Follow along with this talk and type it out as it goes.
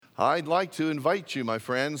I'd like to invite you, my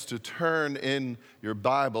friends, to turn in your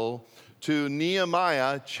Bible to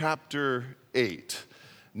Nehemiah chapter 8.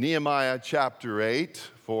 Nehemiah chapter 8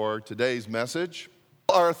 for today's message.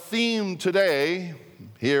 Our theme today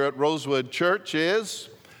here at Rosewood Church is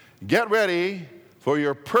Get Ready for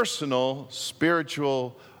Your Personal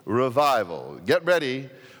Spiritual Revival. Get ready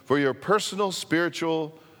for your personal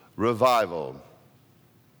spiritual revival.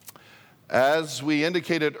 As we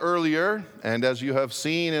indicated earlier, and as you have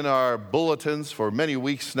seen in our bulletins for many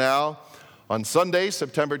weeks now, on Sunday,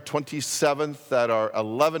 September 27th at our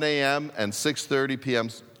 11 a.m. and 6:30 p.m.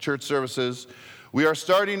 church services, we are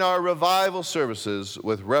starting our revival services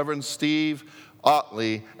with Reverend Steve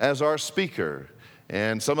Otley as our speaker.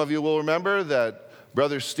 And some of you will remember that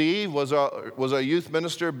Brother Steve was a youth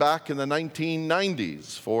minister back in the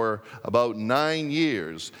 1990s for about 9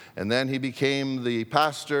 years. And then he became the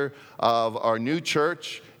pastor of our new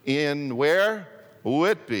church in where?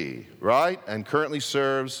 Whitby, right? And currently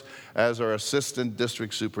serves as our assistant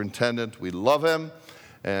district superintendent. We love him,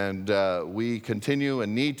 and we continue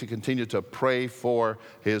and need to continue to pray for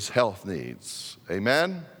his health needs.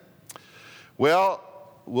 Amen? Well,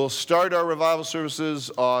 we'll start our revival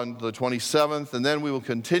services on the 27th, and then we will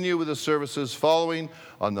continue with the services following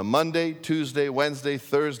on the Monday, Tuesday, Wednesday,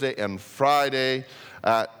 Thursday, and Friday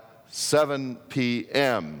at 7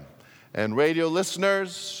 p.m. And radio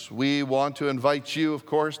listeners, we want to invite you, of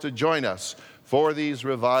course, to join us for these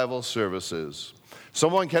revival services.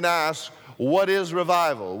 Someone can ask, what is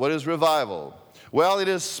revival? What is revival? Well, it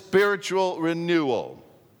is spiritual renewal.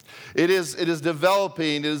 It is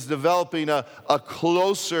developing a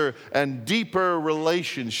closer and deeper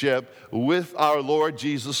relationship with our Lord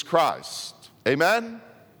Jesus Christ. Amen?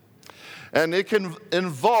 And it can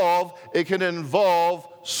involve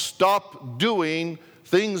stop doing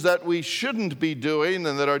things that we shouldn't be doing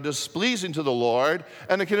and that are displeasing to the Lord.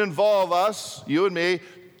 And it can involve us, you and me,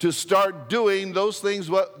 to start doing those things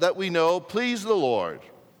that we know please the Lord.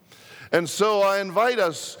 And so I invite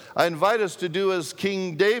us to do as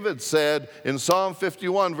King David said in Psalm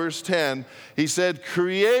 51, verse 10. He said,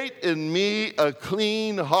 "Create in me a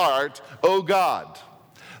clean heart, O God."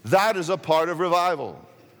 That is a part of revival.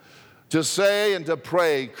 To say and to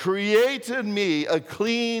pray, "Create in me a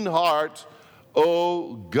clean heart,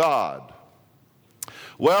 O God."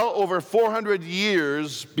 Well, over 400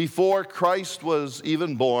 years before Christ was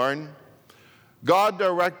even born, God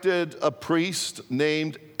directed a priest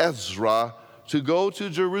named Ezra to go to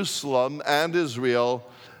Jerusalem and Israel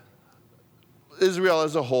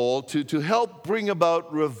as a whole, to help bring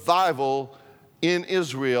about revival in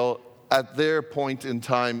Israel at their point in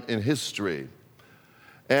time in history.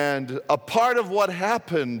 And a part of what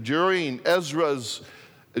happened during Ezra's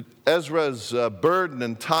burden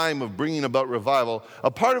and time of bringing about revival, a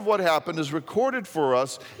part of what happened is recorded for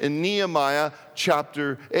us in Nehemiah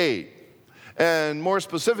chapter 8. And more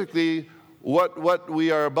specifically, what we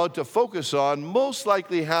are about to focus on most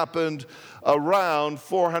likely happened around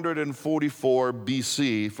 444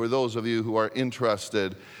 BC, for those of you who are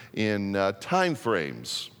interested in time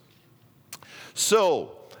frames.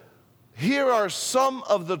 So, here are some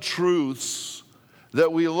of the truths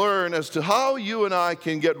that we learn as to how you and I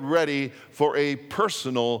can get ready for a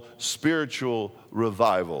personal spiritual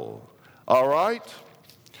revival. All right?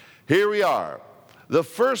 Here we are. The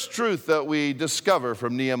first truth that we discover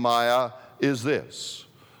from Nehemiah is this: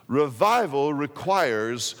 revival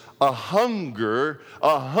requires a hunger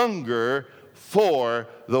for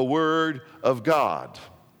the Word of God.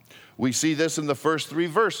 We see this in the first three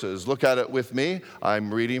verses. Look at it with me.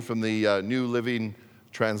 I'm reading from the New Living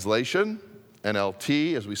Translation,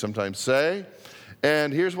 NLT, as we sometimes say.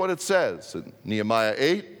 And here's what it says in Nehemiah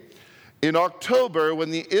 8. In October,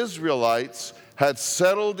 when the Israelites had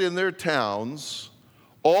settled in their towns,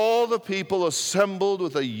 all the people assembled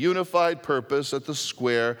with a unified purpose at the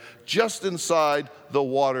square just inside the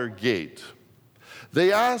water gate.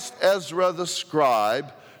 They asked Ezra the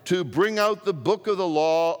scribe to bring out the book of the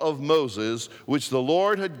law of Moses, which the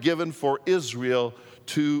Lord had given for Israel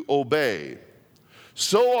to obey.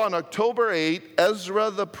 So on October 8,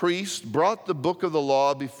 Ezra the priest brought the book of the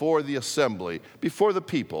law before the assembly, before the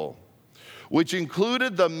people, which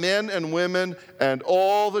included the men and women and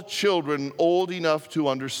all the children old enough to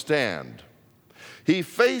understand. He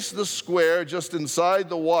faced the square just inside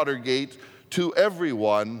the water gate to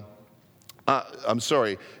everyone.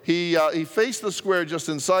 He faced the square just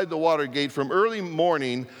inside the water gate from early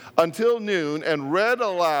morning until noon and read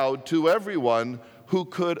aloud to everyone who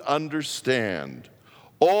could understand.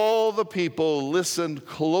 All the people listened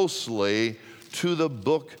closely to the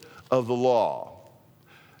book of the law.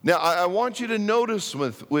 Now, I want you to notice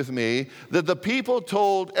with me that the people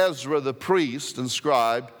told Ezra the priest and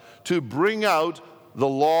scribe to bring out the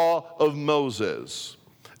law of Moses.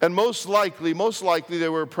 And most likely they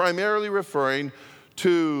were primarily referring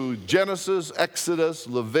to Genesis, Exodus,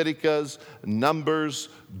 Leviticus, Numbers,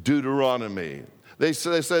 Deuteronomy. They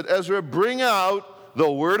said, Ezra, bring out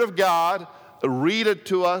the Word of God, read it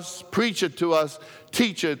to us, preach it to us,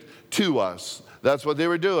 teach it to us. That's what they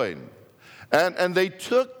were doing. And they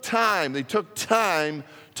took time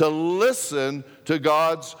to listen to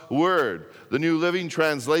God's Word. The New Living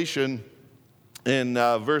Translation in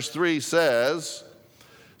verse 3 says,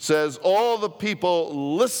 all the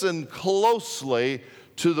people listened closely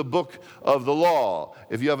to the book of the law.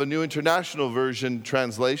 If you have a New International Version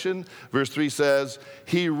translation, verse 3 says,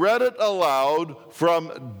 he read it aloud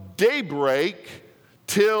from daybreak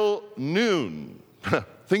till noon.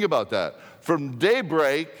 Think about that. From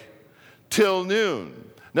daybreak till noon.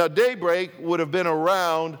 Now, daybreak would have been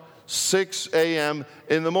around 6 a.m.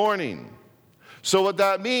 in the morning. So what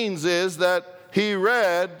that means is that he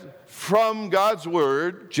read from God's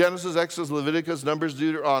Word, Genesis, Exodus, Leviticus, Numbers,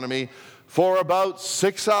 Deuteronomy, for about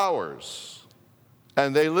 6 hours.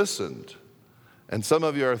 And they listened. And some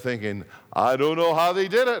of you are thinking, I don't know how they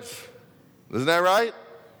did it. Isn't that right?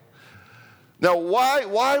 Now,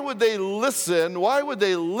 why would they listen? Why would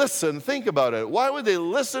they listen? Think about it. Why would they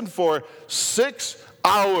listen for 6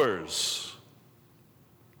 hours?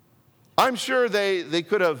 I'm sure they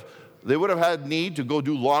would have had need to go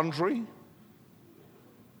do laundry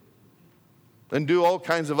and do all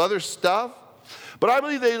kinds of other stuff. But I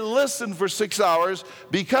believe they listened for 6 hours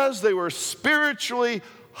because they were spiritually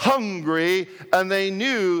hungry, and they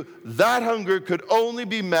knew that hunger could only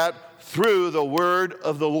be met through the word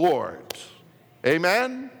of the Lord.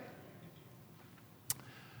 Amen?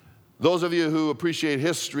 Those of you who appreciate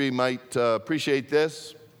history might appreciate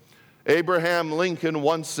this. Abraham Lincoln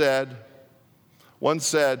once said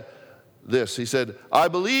this. He said, I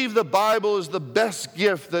believe the Bible is the best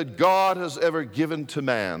gift that God has ever given to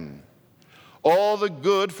man. All the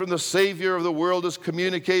good from the Savior of the world is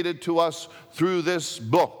communicated to us through this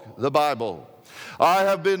book, the Bible. I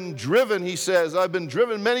have been driven, he says, I've been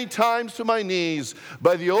driven many times to my knees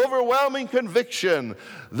by the overwhelming conviction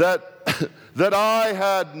that I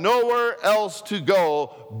had nowhere else to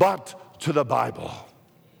go but to the Bible.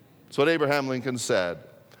 That's what Abraham Lincoln said.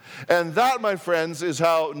 And that, my friends, is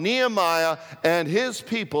how Nehemiah and his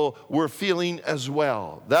people were feeling as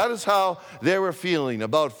well. That is how they were feeling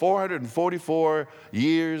about 444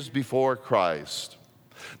 years before Christ.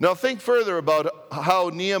 Now think further about how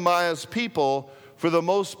Nehemiah's people, for the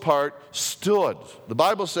most part, stood. The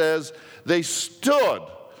Bible says they stood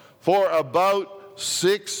for about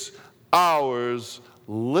 6 hours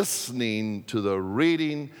listening to the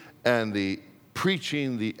reading and the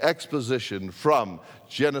preaching, the exposition from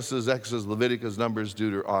Genesis, Exodus, Leviticus, Numbers,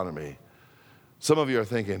 Deuteronomy. Some of you are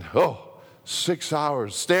thinking, 6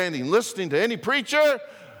 hours standing, listening to any preacher,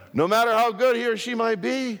 no matter how good he or she might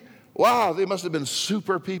be. Wow, they must have been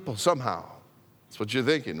super people somehow. That's what you're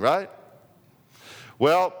thinking, right?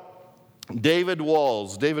 Well, David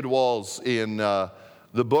Walls in the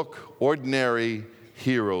book Ordinary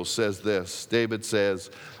Heroes says this. David says,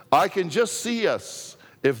 I can just see us,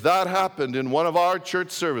 if that happened in one of our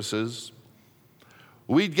church services,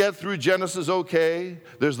 we'd get through Genesis okay.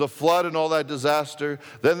 There's the flood and all that disaster.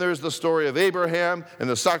 Then there's the story of Abraham and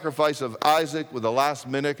the sacrifice of Isaac with the last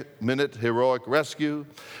minute heroic rescue.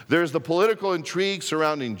 There's the political intrigue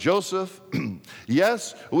surrounding Joseph.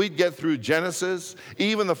 Yes, we'd get through Genesis.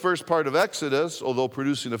 Even the first part of Exodus, although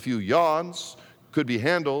producing a few yawns, could be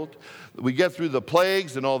handled. We get through the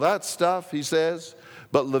plagues and all that stuff, he says.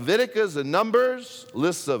 But Leviticus and Numbers,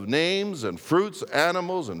 lists of names and fruits,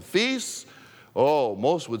 animals and feasts,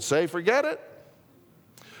 most would say, forget it.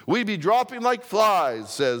 We'd be dropping like flies,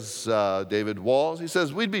 says David Walls. He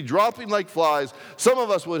says, we'd be dropping like flies. Some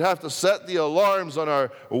of us would have to set the alarms on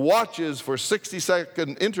our watches for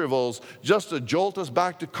 60-second intervals just to jolt us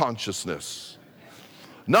back to consciousness.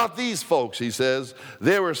 Not these folks, he says.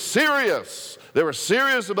 They were serious. They were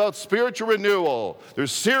serious about spiritual renewal. They're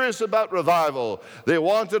serious about revival. They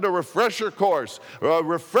wanted a refresher course, a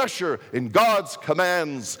refresher in God's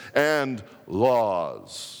commands and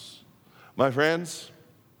laws. My friends,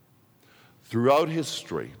 throughout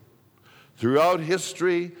history,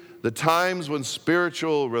 the times when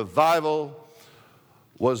spiritual revival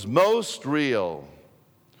was most real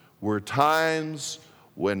were times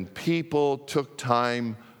when people took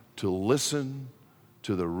time to listen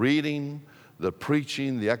to the reading, the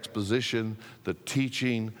preaching, the exposition, the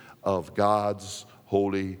teaching of God's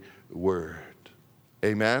holy word.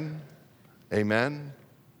 Amen? Amen?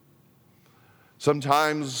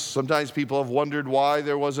 Sometimes people have wondered why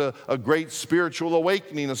there was a great spiritual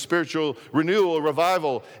awakening, a spiritual renewal, a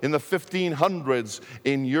revival in the 1500s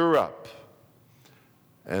in Europe.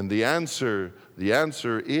 And the answer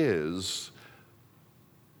is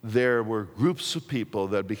there were groups of people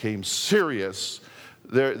that became serious.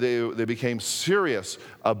 They became serious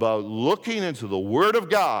about looking into the Word of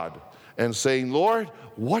God and saying, Lord,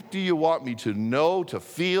 what do you want me to know, to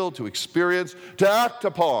feel, to experience, to act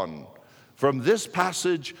upon from this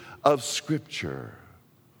passage of Scripture?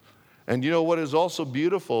 And you know what is also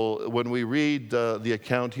beautiful when we read the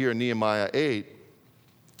account here in Nehemiah 8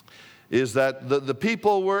 is that the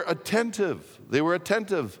people were attentive. They were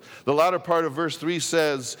attentive. The latter part of verse 3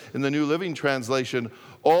 says in the New Living Translation,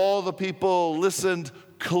 all the people listened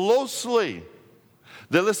closely.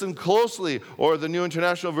 They listened closely, or the New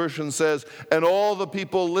International Version says, and all the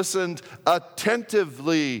people listened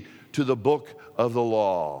attentively to the book of the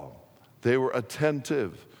law. They were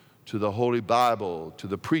attentive to the Holy Bible, to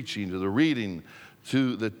the preaching, to the reading,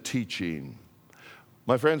 to the teaching.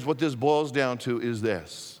 My friends, what this boils down to is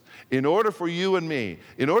this. In order for you and me,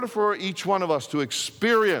 in order for each one of us to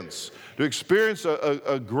experience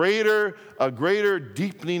a greater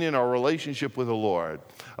deepening in our relationship with the Lord,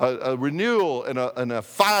 a renewal and a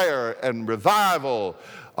fire and revival,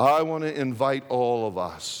 I want to invite all of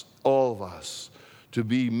us, to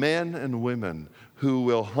be men and women who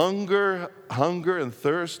will hunger and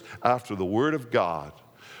thirst after the Word of God,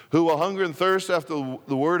 who will hunger and thirst after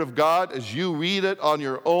the Word of God as you read it on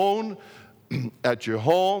your own, at your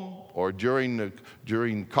home, or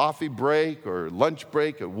during coffee break or lunch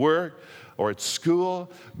break at work or at school.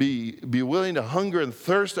 Be willing to hunger and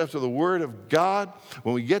thirst after the Word of God.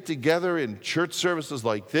 When we get together in church services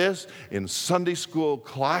like this, in Sunday school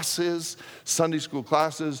classes,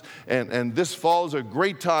 and this fall is a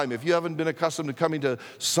great time. If you haven't been accustomed to coming to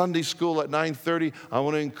Sunday school at 9:30, I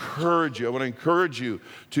want to encourage you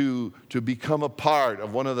to become a part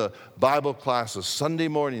of one of the Bible classes Sunday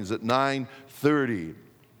mornings at 9:30.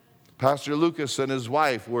 Pastor Lucas and his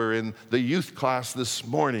wife were in the youth class this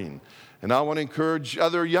morning. And I want to encourage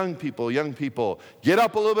other young people, get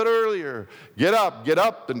up a little bit earlier. Get up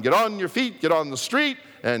and get on your feet, get on the street,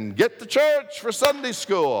 and get to church for Sunday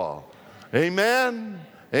school. Amen.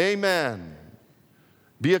 Amen.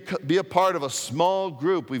 Be a part of a small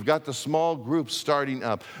group. We've got the small groups starting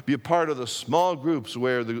up. Be a part of the small groups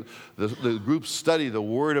where the groups study the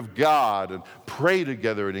Word of God and pray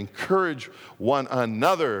together and encourage one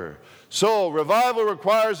another. So revival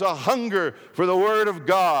requires a hunger for the Word of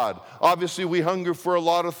God. Obviously, we hunger for a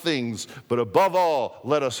lot of things, but above all,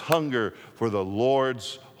 let us hunger for the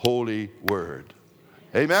Lord's holy Word.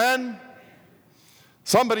 Amen?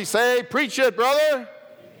 Somebody say, preach it, brother.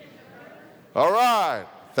 All right.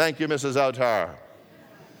 Thank you, Mrs. Autar.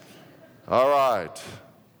 All right.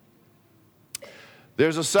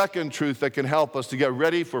 There's a second truth that can help us to get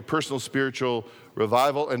ready for personal spiritual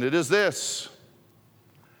revival, and it is this.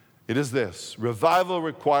 It is this. Revival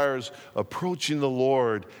requires approaching the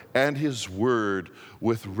Lord and His Word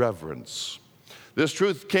with reverence. This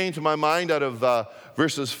truth came to my mind out of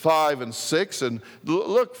verses 5 and 6. And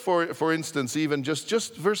look, for instance, even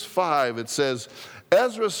just verse 5, it says,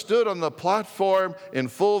 Ezra stood on the platform in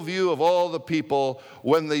full view of all the people.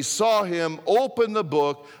 When they saw him open the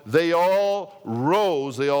book, they all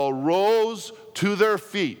rose. They all rose to their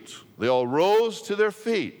feet. They all rose to their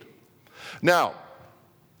feet. Now,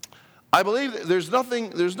 I believe there's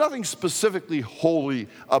nothing specifically holy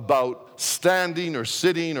about standing or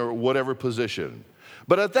sitting or whatever position.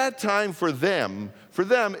 But at that time for them,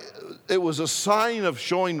 it was a sign of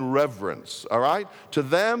showing reverence, all right? To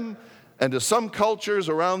them and to some cultures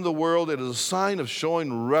around the world, it is a sign of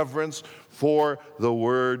showing reverence for the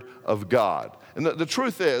Word of God. And the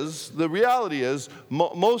truth is, the reality is,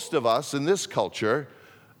 most of us in this culture,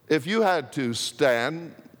 if you had to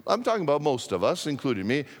stand, I'm talking about most of us, including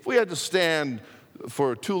me, if we had to stand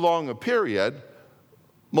for too long a period,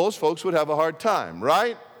 most folks would have a hard time,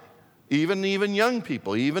 right? Even young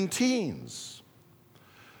people, even teens.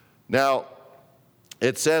 Now,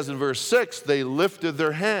 it says in verse 6, they lifted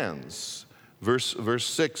their hands. Verse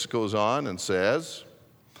 6 goes on and says,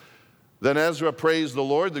 Then Ezra praised the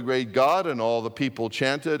Lord, the great God, and all the people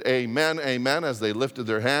chanted, Amen, Amen, as they lifted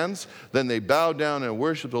their hands. Then they bowed down and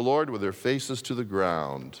worshiped the Lord with their faces to the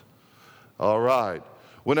ground. All right.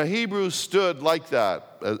 When a Hebrew stood like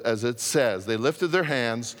that, as it says, they lifted their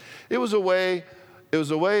hands, it was a way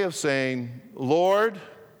of saying, Lord,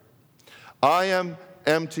 I am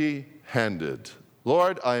empty-handed.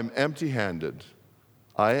 Lord, I am empty-handed.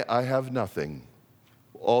 I have nothing.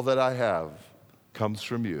 All that I have comes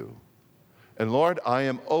from you. And Lord, I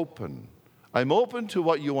am open. I'm open to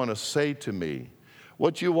what you want to say to me,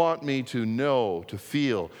 what you want me to know, to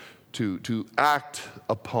feel, to act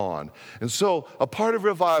upon. And so a part of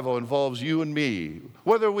revival involves you and me,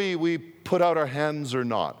 whether we put out our hands or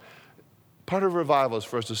not. Part of revival is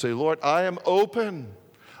for us to say, Lord, I am open.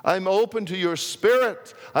 I'm open to your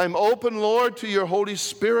Spirit. I'm open, Lord, to your Holy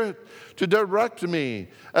Spirit to direct me.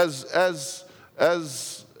 As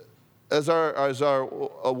our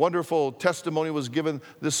wonderful testimony was given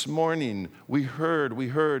this morning, we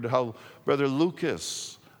heard how Brother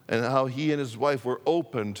Lucas and how he and his wife were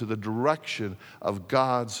open to the direction of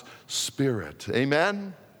God's Spirit.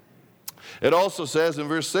 Amen? It also says in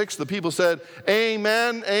verse 6, the people said,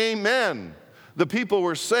 Amen, amen. The people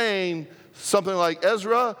were saying something like,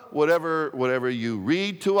 Ezra, whatever you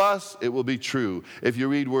read to us, it will be true. If you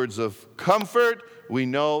read words of comfort, we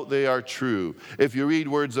know they are true. If you read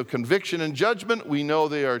words of conviction and judgment, we know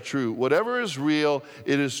they are true. Whatever is real,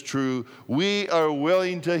 it is true. We are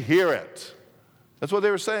willing to hear it. That's what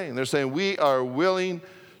they were saying. They're saying, we are willing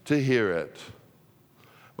to hear it.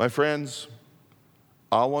 My friends,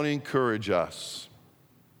 I want to encourage us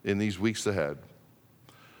in these weeks ahead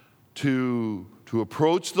to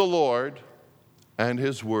approach the Lord and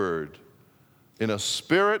His Word in a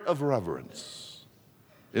spirit of reverence,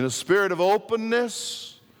 in a spirit of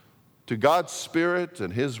openness to God's Spirit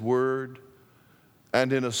and His Word,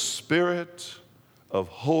 and in a spirit of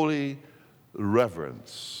holy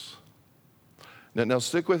reverence. Now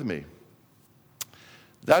stick with me.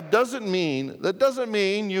 That doesn't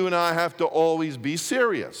mean you and I have to always be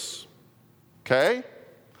serious. Okay?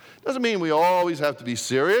 Doesn't mean we always have to be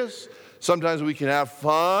serious. Sometimes we can have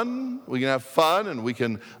fun. We can have fun and we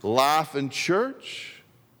can laugh in church.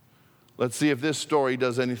 Let's see if this story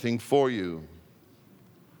does anything for you.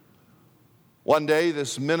 One day,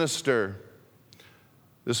 this minister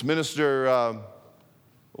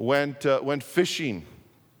went fishing.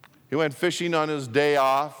 He went fishing on his day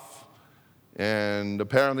off, and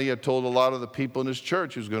apparently he had told a lot of the people in his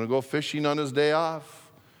church he was going to go fishing on his day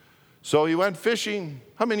off. So he went fishing.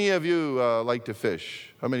 How many of you like to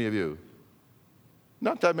fish? How many of you?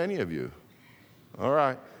 Not that many of you. All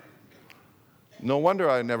right. No wonder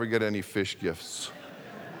I never get any fish gifts.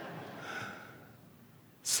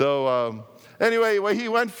 So anyway, he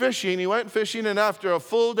went fishing. And after a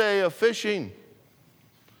full day of fishing,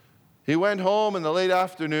 he went home in the late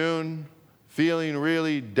afternoon feeling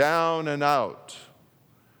really down and out.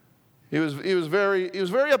 He was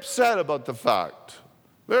very upset about the fact.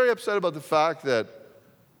 Very upset about the fact that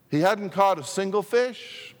he hadn't caught a single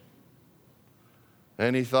fish.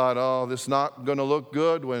 And he thought, oh, this is not going to look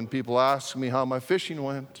good when people ask me how my fishing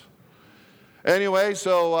went. Anyway,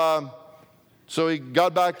 so he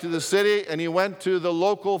got back to the city and he went to the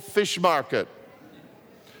local fish market.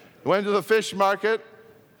 He went to the fish market,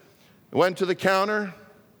 went to the counter,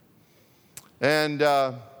 and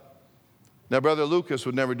now Brother Lucas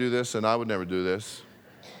would never do this, and I would never do this.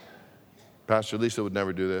 Pastor Lisa would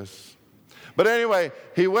never do this. But anyway,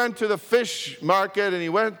 he went to the fish market and he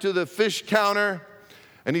went to the fish counter,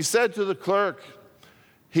 and he said to the clerk,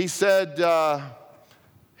 he said, I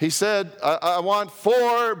want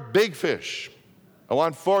 4 big fish. I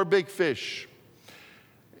want 4 big fish.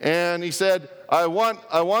 And he said, I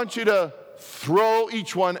want you to throw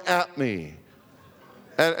each one at me.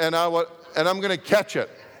 And I'm going to catch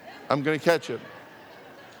it. I'm going to catch it.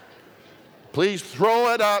 Please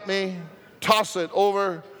throw it at me, toss it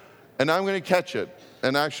over, and I'm going to catch it.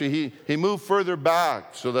 And actually, he moved further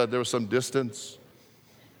back so that there was some distance.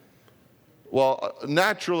 Well,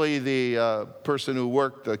 naturally, the person who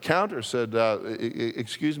worked the counter said,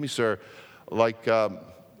 excuse me, sir,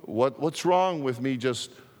 what's wrong with me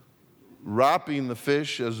just wrapping the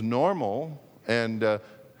fish as normal and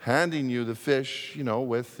handing you the fish,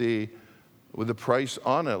 with the price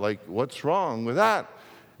on it? Like, what's wrong with that?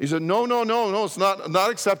 He said, no, it's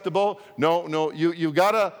not acceptable. No, you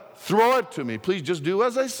got to throw it to me. Please just do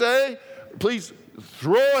as I say. Please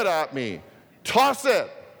throw it at me. Toss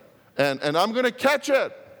it. And I'm going to catch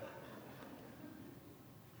it.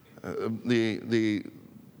 The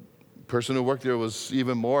person who worked there was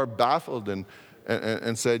even more baffled and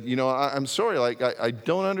said, I'm sorry, I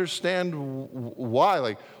don't understand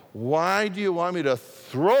why. Why do you want me to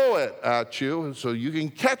throw it at you so you can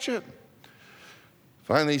catch it?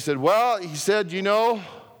 Finally, he said, when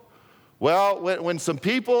some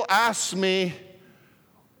people ask me,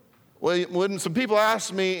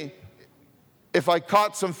 if I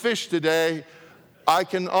caught some fish today, I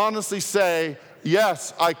can honestly say,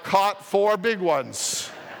 yes, I caught 4 big ones.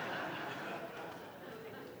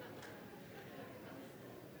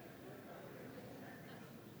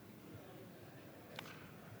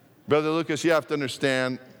 Brother Lucas, you have to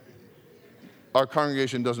understand, our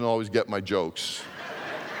congregation doesn't always get my jokes.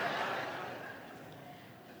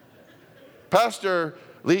 Pastor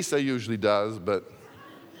Lisa usually does, but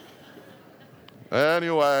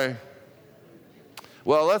anyway.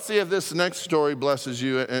 Well, let's see if this next story blesses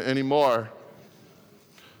you anymore.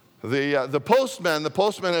 The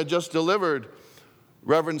postman had just delivered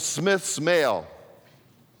Reverend Smith's mail.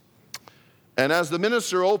 And as the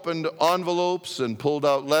minister opened envelopes and pulled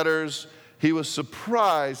out letters, he was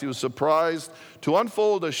surprised to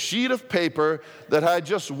unfold a sheet of paper that had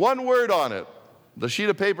just one word on it. The sheet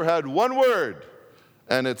of paper had one word,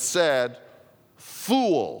 and it said,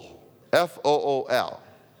 fool, F-O-O-L.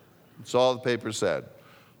 That's all the paper said.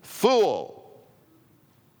 Fool.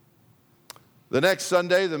 The next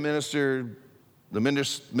Sunday, the minister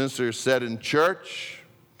said in church,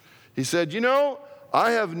 he said,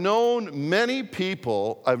 I have known many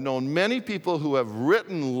people who have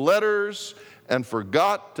written letters and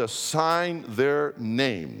forgot to sign their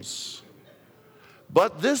names.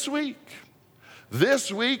 But this week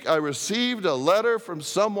I received a letter from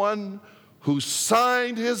someone who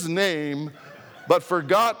signed his name but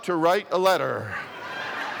forgot to write a letter.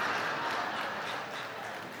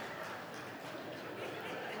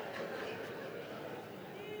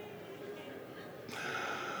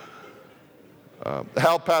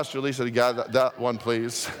 Help Pastor Lisa to get that one,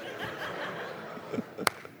 please.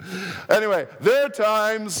 Anyway, there are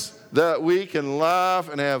times that we can laugh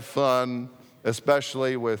and have fun,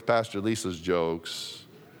 especially with Pastor Lisa's jokes.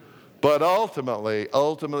 But ultimately,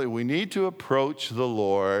 we need to approach the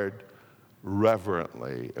Lord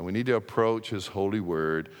reverently, and we need to approach His holy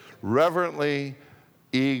word reverently,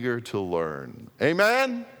 eager to learn.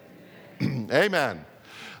 Amen? Amen.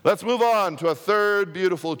 Let's move on to a third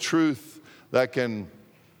beautiful truth that can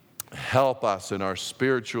help us in our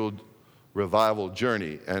spiritual revival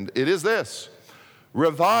journey. And it is this: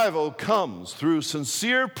 revival comes through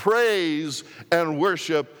sincere praise and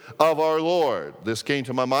worship of our Lord. This came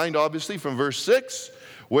to my mind, obviously, from verse 6,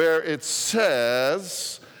 where it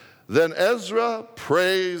says, then Ezra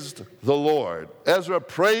praised the Lord. Ezra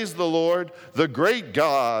praised the Lord, the great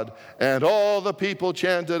God, and all the people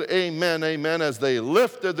chanted, amen, amen, as they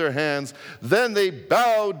lifted their hands. Then they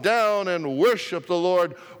bowed down and worshiped the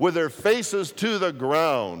Lord with their faces to the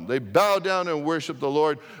ground. They bowed down and worshiped the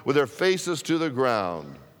Lord with their faces to the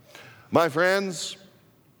ground. My friends,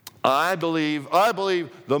 I believe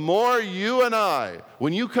the more you and I,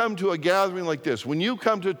 when you come to a gathering like this, when you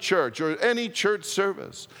come to church or any church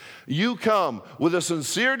service, you come with a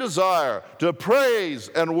sincere desire to praise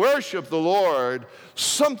and worship the Lord,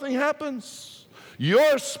 something happens.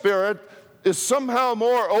 Your spirit is somehow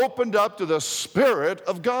more opened up to the Spirit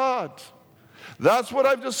of God. That's what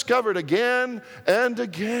I've discovered again and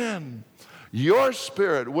again. Your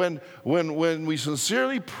spirit, when we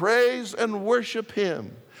sincerely praise and worship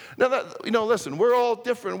Him. Now, listen, we're all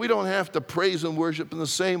different. We don't have to praise and worship in the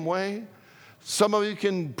same way. Some of you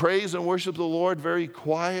can praise and worship the Lord very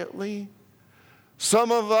quietly.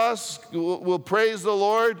 Some of us will praise the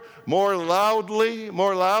Lord more loudly,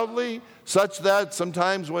 such that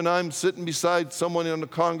sometimes when I'm sitting beside someone in a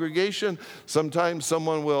congregation, sometimes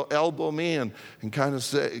someone will elbow me and kind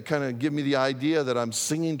of give me the idea that I'm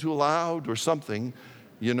singing too loud or something,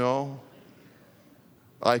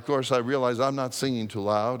 Of course, I realize I'm not singing too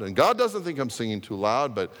loud, and God doesn't think I'm singing too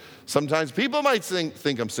loud, but sometimes people might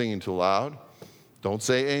think I'm singing too loud. Don't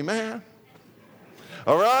say amen.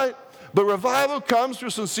 All right? But revival comes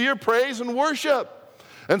through sincere praise and worship.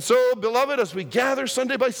 And so, beloved, as we gather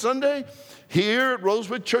Sunday by Sunday, here at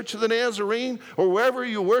Rosewood Church of the Nazarene, or wherever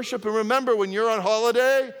you worship, and remember when you're on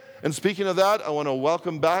holiday, and speaking of that, I want to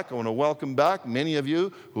welcome back many of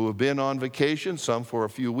you who have been on vacation, some for a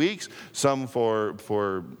few weeks, some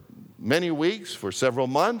for many weeks, for several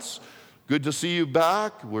months. Good to see you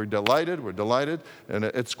back. We're delighted. And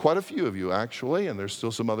it's quite a few of you, actually, and there's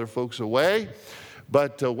still some other folks away.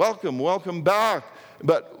 But welcome back.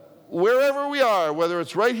 But wherever we are, whether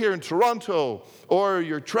it's right here in Toronto or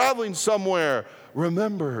you're traveling somewhere,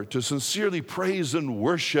 remember to sincerely praise and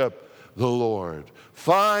worship the Lord.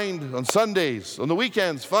 Find on Sundays, on the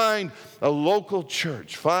weekends, find a local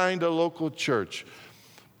church.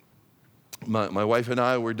 My wife and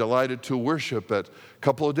I were delighted to worship at a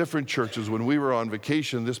couple of different churches when we were on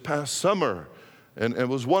vacation this past summer. And it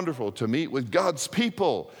was wonderful to meet with God's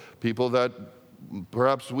people that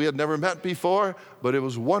perhaps we had never met before, but it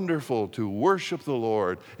was wonderful to worship the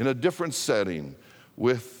Lord in a different setting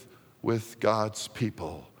with God's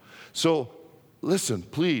people. So listen,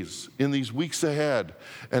 please, in these weeks ahead,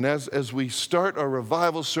 and as we start our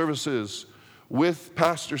revival services, with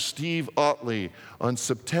Pastor Steve Otley on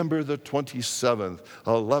September the 27th,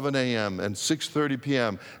 11 a.m. and 6:30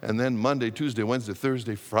 p.m., and then Monday, Tuesday, Wednesday,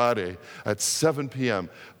 Thursday, Friday at 7 p.m.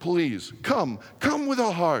 Please come with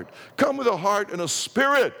a heart. Come with a heart and a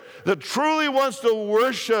spirit that truly wants to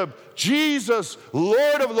worship Jesus,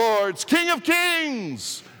 Lord of Lords, King of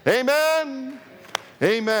Kings. Amen.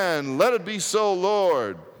 Amen. Let it be so,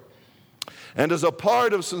 Lord. And as a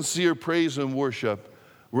part of sincere praise and worship,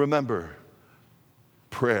 remember,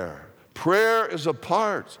 prayer. Prayer is a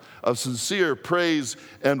part of sincere praise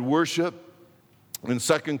and worship. In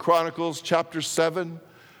 2 Chronicles chapter 7,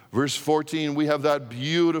 verse 14, we have that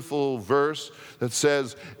beautiful verse that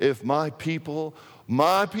says, if my people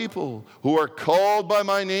who are called by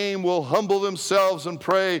my name will humble themselves and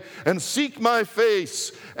pray and seek my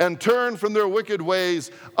face and turn from their wicked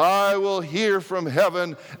ways, I will hear from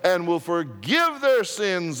heaven and will forgive their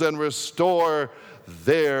sins and restore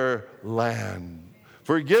their land.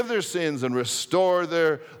 Forgive their sins and restore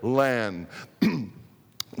their land.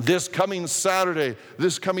 This coming Saturday,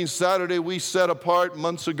 we set apart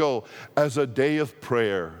months ago as a day of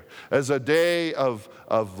prayer, as a day of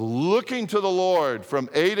looking to the Lord from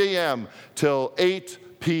 8 a.m. till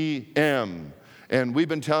 8 p.m. And we've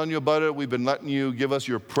been telling you about it. We've been letting you give us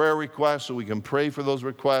your prayer requests so we can pray for those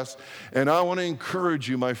requests. And I want to encourage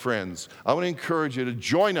you, my friends, I want to encourage you to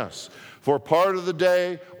join us for part of the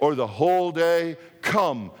day or the whole day.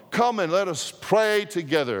 Come and let us pray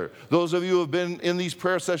together. Those of you who have been in these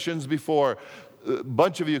prayer sessions before, a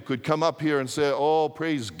bunch of you could come up here and say, oh,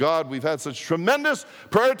 praise God, we've had such tremendous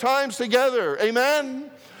prayer times together.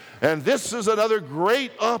 Amen? And this is another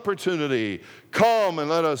great opportunity. Come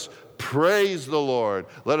and let us praise the Lord.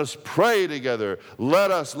 Let us pray together.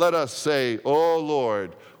 Let us say, oh,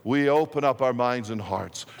 Lord, we open up our minds and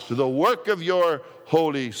hearts to the work of your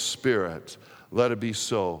Holy Spirit. Let it be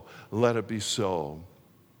so. Let it be so.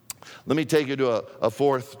 Let me take you to a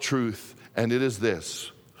fourth truth, and it is this.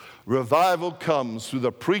 Revival comes through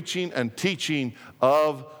the preaching and teaching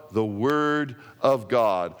of the Word of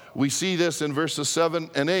God. We see this in verses 7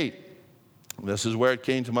 and 8. This is where it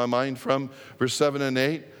came to my mind from, verse 7 and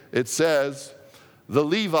 8. It says, the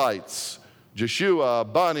Levites, Jeshua,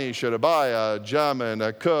 Bani, Sherebiah,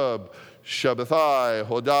 Jamin, Akub, Shabbathai,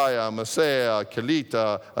 Hodiah, Maaseiah,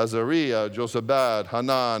 Kelita, Azariah, Josabad,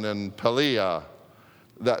 Hanan, and Peliah.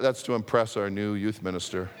 That's to impress our new youth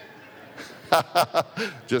minister.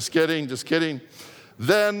 Just kidding.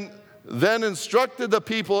 Then instructed the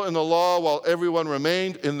people in the law while everyone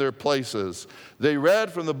remained in their places. They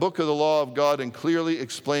read from the book of the law of God and clearly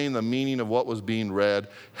explained the meaning of what was being read,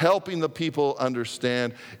 helping the people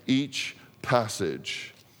understand each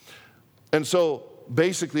passage. And so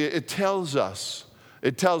basically it tells us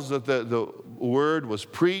that the word was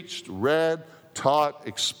preached, read, taught,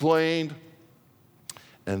 explained,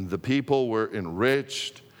 and the people were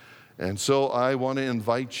enriched. And so I want to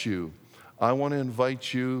invite you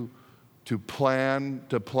to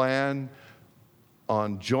plan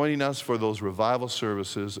on joining us for those revival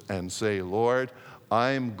services and say, Lord,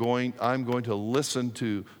 I'm going to listen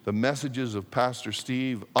to the messages of Pastor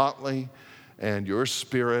Steve Otley and your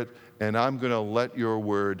Spirit, and I'm going to let your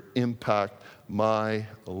word impact my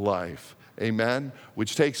life. Amen?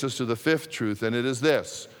 Which takes us to the fifth truth, and it is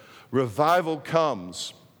this. Revival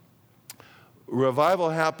comes. Revival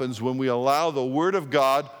happens when we allow the Word of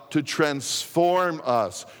God to transform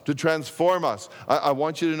us. I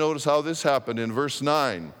want you to notice how this happened in verse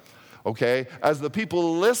 9. Okay? As the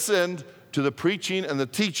people listened to the preaching and the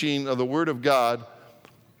teaching of the Word of God,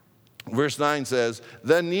 verse 9 says,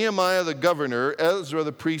 then Nehemiah the governor, Ezra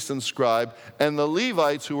the priest and scribe, and the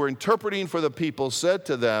Levites who were interpreting for the people said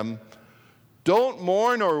to them, don't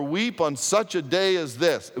mourn or weep on such a day as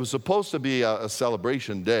this. It was supposed to be a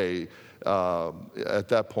celebration day at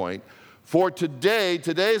that point. For today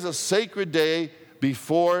is a sacred day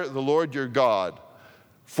before the Lord your God.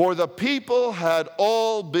 For the people had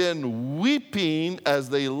all been weeping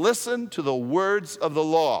as they listened to the words of the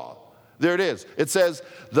law. There it is. It says,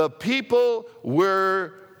 the people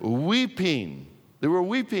were weeping. They were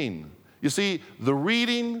weeping. You see, the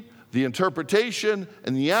reading, the interpretation,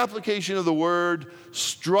 and the application of the word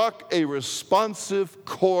struck a responsive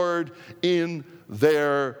chord in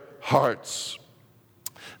their hearts.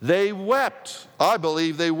 They wept. I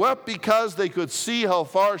believe they wept because they could see how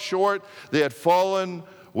far short they had fallen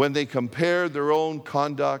when they compared their own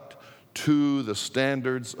conduct to the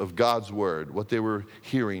standards of God's word, what they were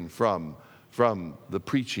hearing from the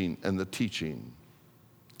preaching and the teaching.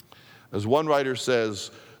 As one writer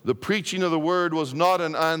says, the preaching of the word was not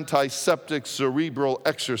an antiseptic cerebral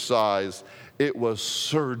exercise, it was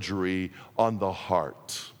surgery on the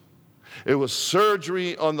heart. It was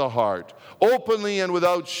surgery on the heart. Openly and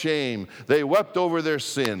without shame, they wept over their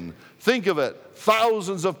sin. Think of it,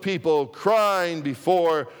 thousands of people crying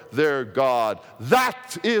before their God.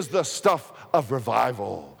 That is the stuff of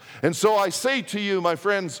revival. And so I say to you, my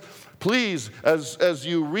friends, please, as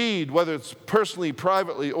you read, whether it's personally,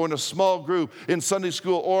 privately, or in a small group, in Sunday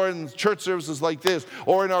school, or in church services like this,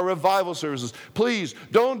 or in our revival services, please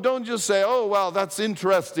don't just say, oh, well, that's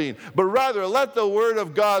interesting, but rather let the Word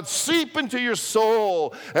of God seep into your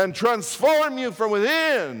soul and transform you from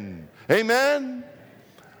within. Amen?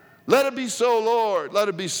 Let it be so, Lord. Let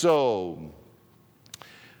it be so.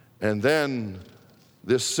 And then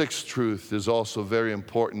this sixth truth is also very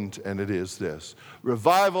important, and it is this.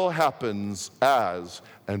 Revival happens as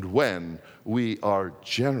and when we are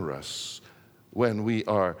generous. When we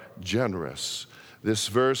are generous. This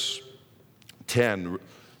verse 10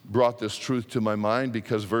 brought this truth to my mind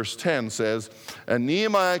because verse 10 says, and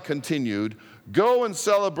Nehemiah continued, go and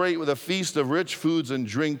celebrate with a feast of rich foods and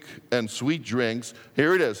drink and sweet drinks.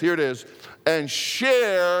 Here it is. And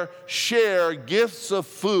share gifts of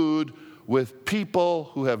food with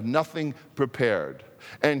people who have nothing prepared.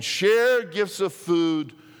 And share gifts of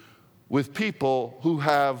food with people who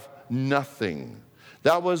have nothing.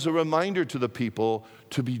 That was a reminder to the people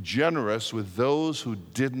to be generous with those who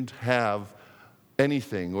didn't have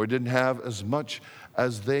anything or didn't have as much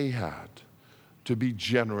as they had. To be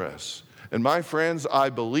generous. And my friends, I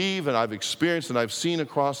believe and I've experienced and I've seen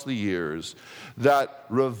across the years that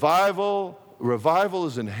revival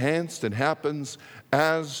is enhanced and happens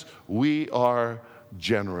as we are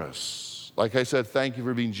generous. Like I said, thank you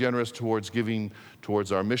for being generous towards giving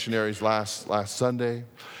towards our missionaries last Sunday.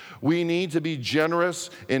 We need to be generous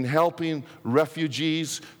in helping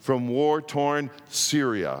refugees from war-torn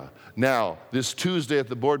Syria. Now, this Tuesday at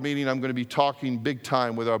the board meeting, I'm going to be talking big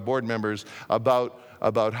time with our board members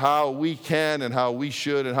about how we can and how we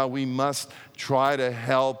should and how we must try to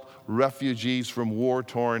help refugees from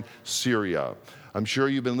war-torn Syria. I'm sure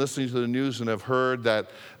you've been listening to the news and have heard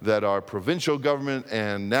that our provincial government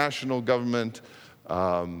and national government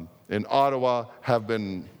in Ottawa have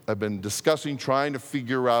been discussing, trying to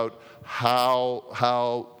figure out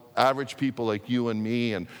how average people like you and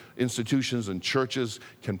me and institutions and churches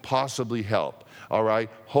can possibly help. All right?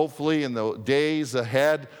 Hopefully in the days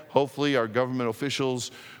ahead, hopefully our government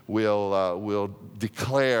officials will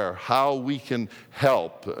declare how we can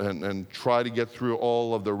help and try to get through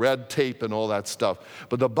all of the red tape and all that stuff.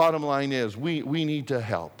 But the bottom line is we need to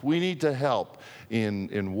help. We need to help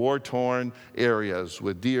in war-torn areas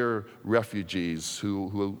with dear refugees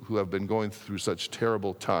who have been going through such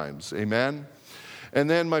terrible times. Amen? And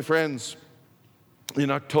then, my friends,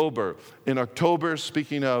 in October,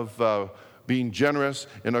 speaking of being generous,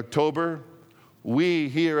 in October, we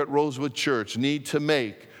here at Rosewood Church need to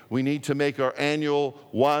make our annual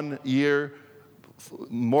 1-year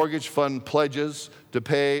mortgage fund pledges to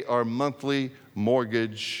pay our monthly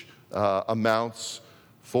mortgage amounts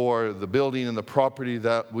for the building and the property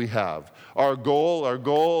that we have. Our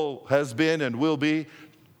goal has been and will be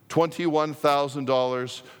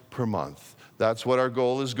 $21,000 per month. That's what our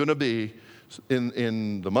goal is going to be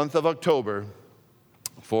in the month of October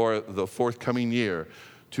for the forthcoming year,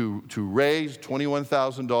 to raise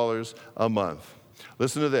 $21,000 a month.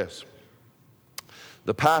 Listen to this.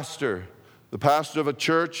 The pastor of a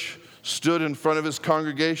church stood in front of his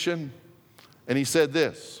congregation and he said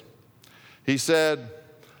this. He said,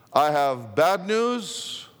 I have bad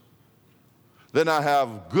news, then I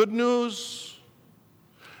have good news,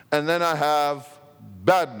 and then I have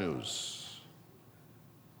bad news.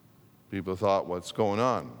 People thought, what's going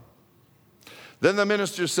on? Then the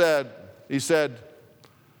minister said,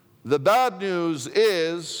 the bad news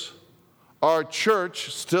is our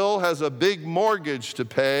church still has a big mortgage to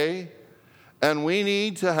pay, and we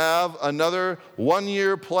need to have another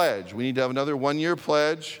 1-year pledge. We need to have another 1-year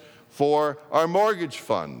pledge for our mortgage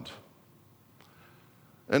fund.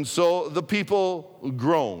 And so the people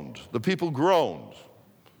groaned.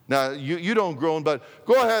 Now, you don't groan, but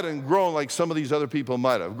go ahead and groan like some of these other people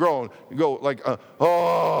might have. Groan. You go like,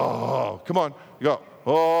 oh, come on. You go,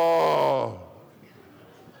 oh.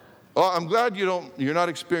 Oh, I'm glad you're not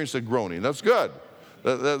experiencing groaning. That's good.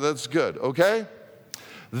 That's good, okay?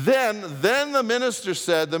 Then the minister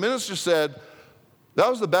said, that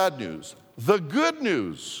was the bad news. The good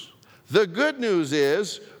news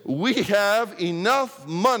is we have enough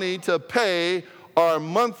money to pay our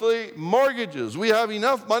monthly mortgages. We have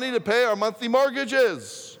enough money to pay our monthly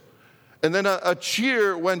mortgages. And then a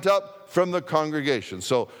cheer went up from the congregation.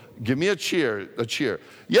 So give me a cheer.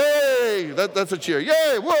 Yay! That's a cheer.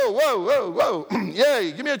 Yay! Whoa!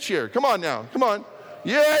 Yay! Give me a cheer. Come on now. Come on.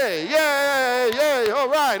 Yay, yay, yay. All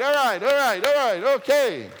right,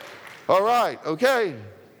 okay. All right, okay.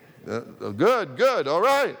 Good, all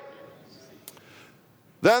right.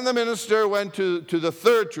 Then the minister went to the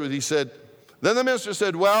third truth. Then the minister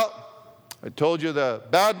said, well, I told you the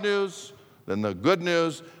bad news, then the good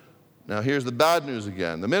news. Now here's the bad news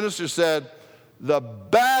again. The minister said, the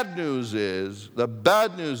bad news is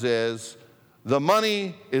the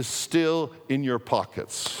money is still in your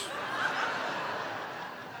pockets.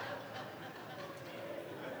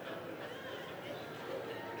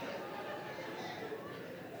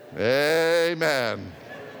 Amen.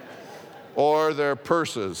 Or their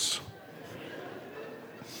purses.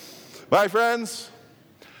 My friends,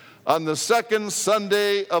 on the second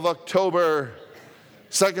Sunday of October,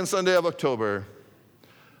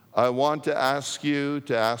 I want to ask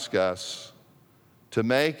us to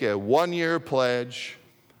make a one-year pledge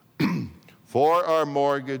for our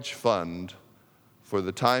mortgage fund for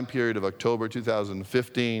the time period of October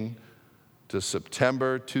 2015 to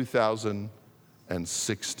September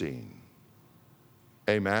 2016.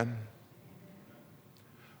 Amen.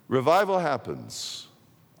 Revival happens,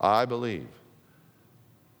 I believe,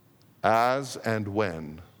 as and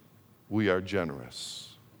when we are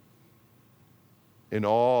generous in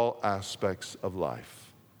all aspects of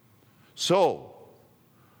life. So,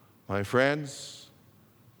 my friends,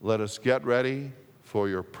 let us get ready for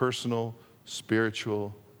your personal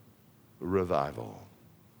spiritual revival.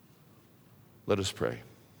 Let us pray.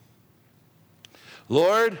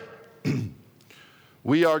 Lord,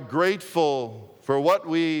 we are grateful for what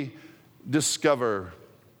we discover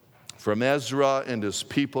from Ezra and his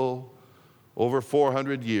people over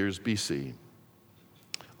 400 years BC.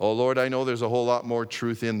 Oh, Lord, I know there's a whole lot more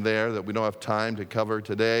truth in there that we don't have time to cover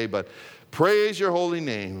today, but praise your holy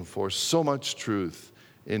name for so much truth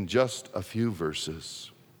in just a few verses.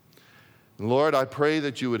 And Lord, I pray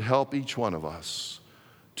that you would help each one of us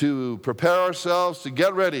to prepare ourselves to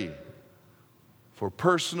get ready for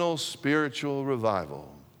personal spiritual revival.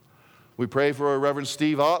 We pray for Reverend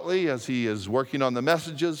Steve Otley as he is working on the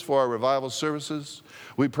messages for our revival services.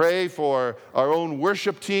 We pray for our own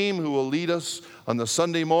worship team who will lead us on the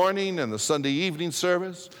Sunday morning and the Sunday evening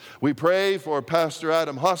service. We pray for Pastor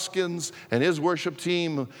Adam Hoskins and his worship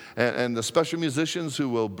team and the special musicians who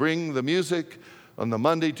will bring the music on the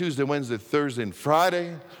Monday, Tuesday, Wednesday, Thursday, and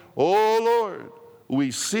Friday. Oh Lord,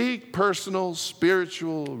 we seek personal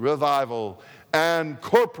spiritual revival and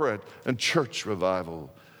corporate and church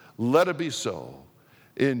revival. Let it be so.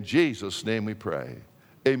 In Jesus' name we pray.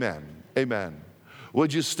 Amen. Amen.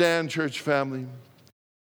 Would you stand, church family?